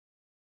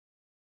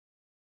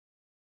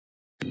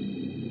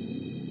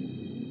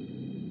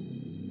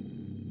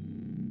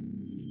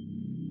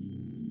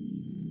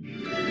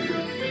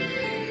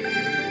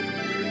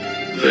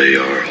They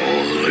are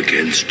all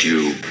against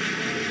you.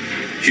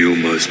 You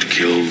must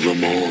kill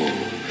them all.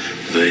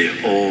 They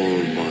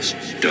all must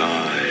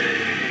die.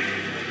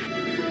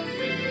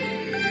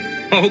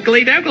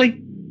 Oakley dokley.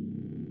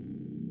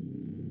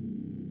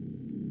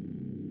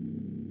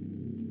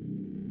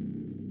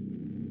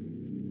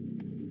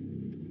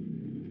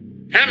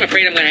 I'm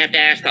afraid I'm going to have to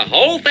ask the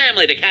whole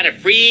family to kind of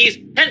freeze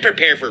and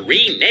prepare for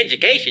reading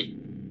education.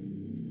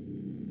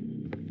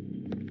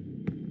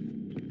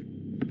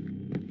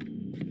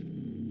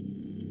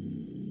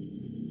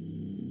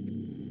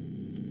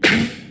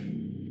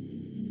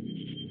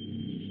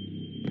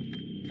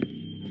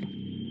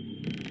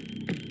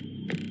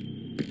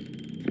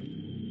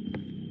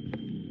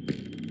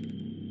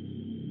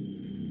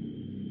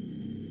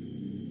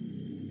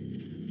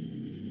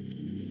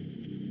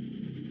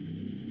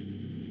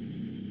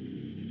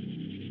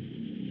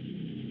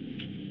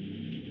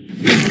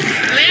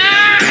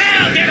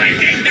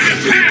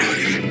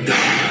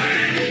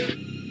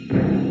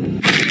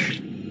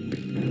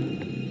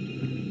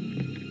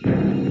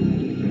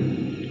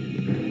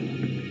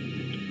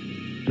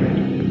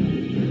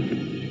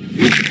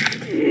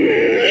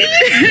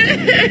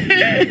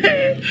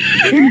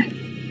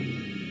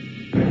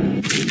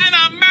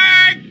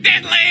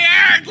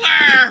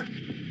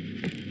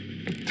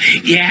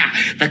 Yeah,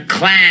 the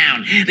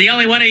clown. The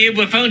only one of you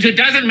buffoons who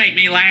doesn't make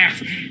me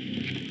laugh.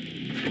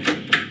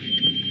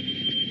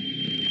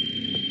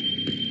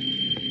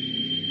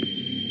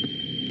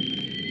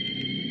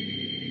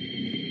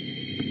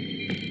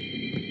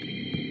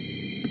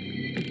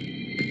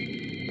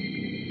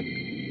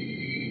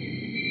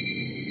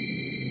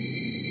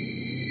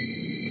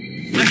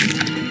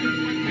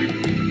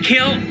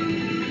 Kill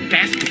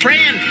best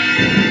friend.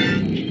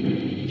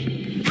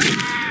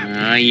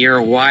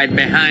 Your wide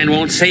behind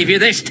won't save you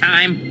this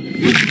time.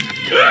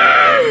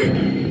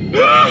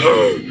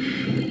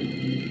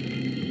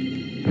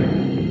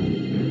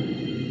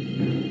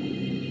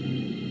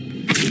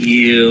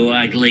 You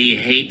ugly,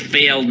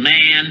 hate-filled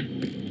man.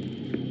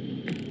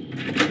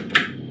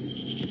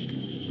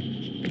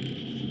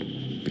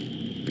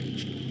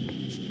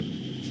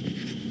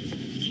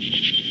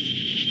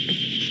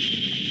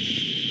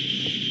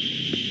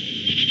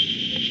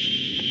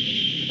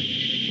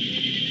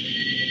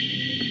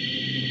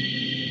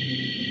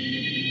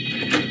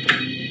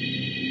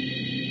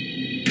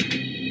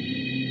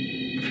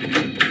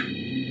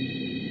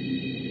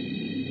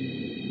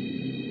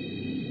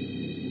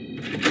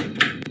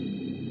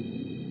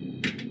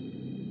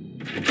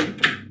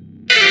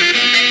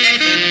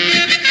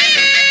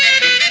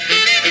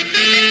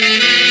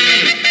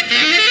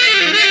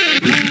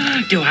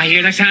 Do I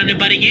hear the sound of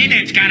butting in?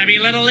 It's gotta be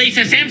little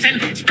Lisa Simpson,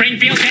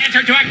 Springfield's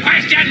answer to a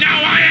question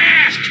no one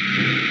asked!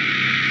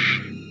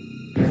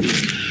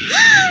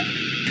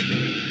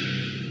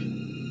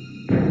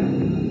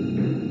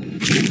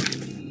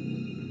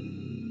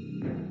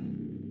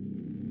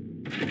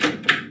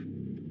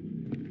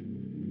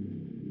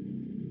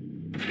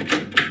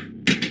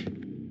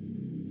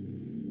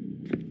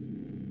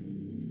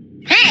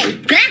 Hey,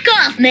 back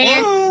off,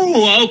 man!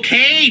 Oh,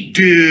 okay,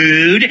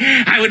 dude.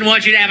 I wouldn't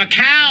want you to have a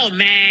cow,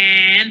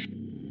 man.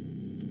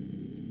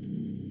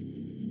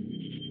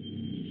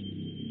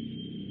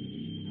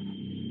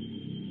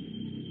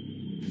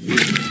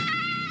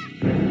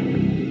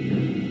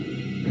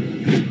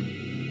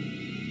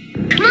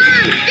 Come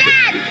on,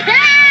 Dad!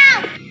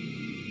 Help!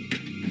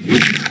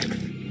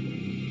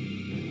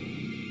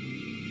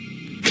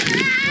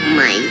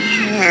 My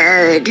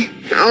head.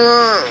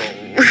 Oh.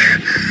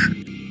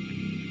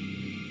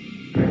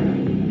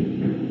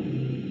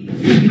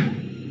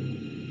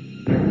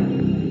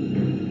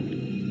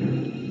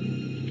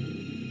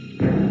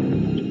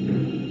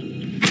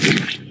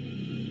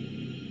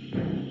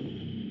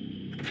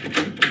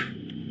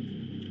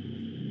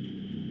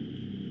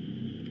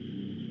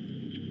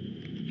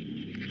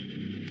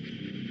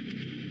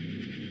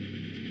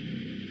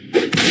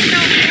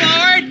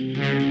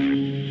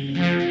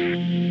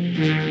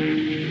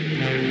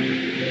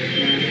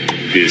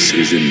 This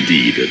is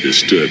indeed a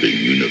disturbing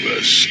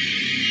universe.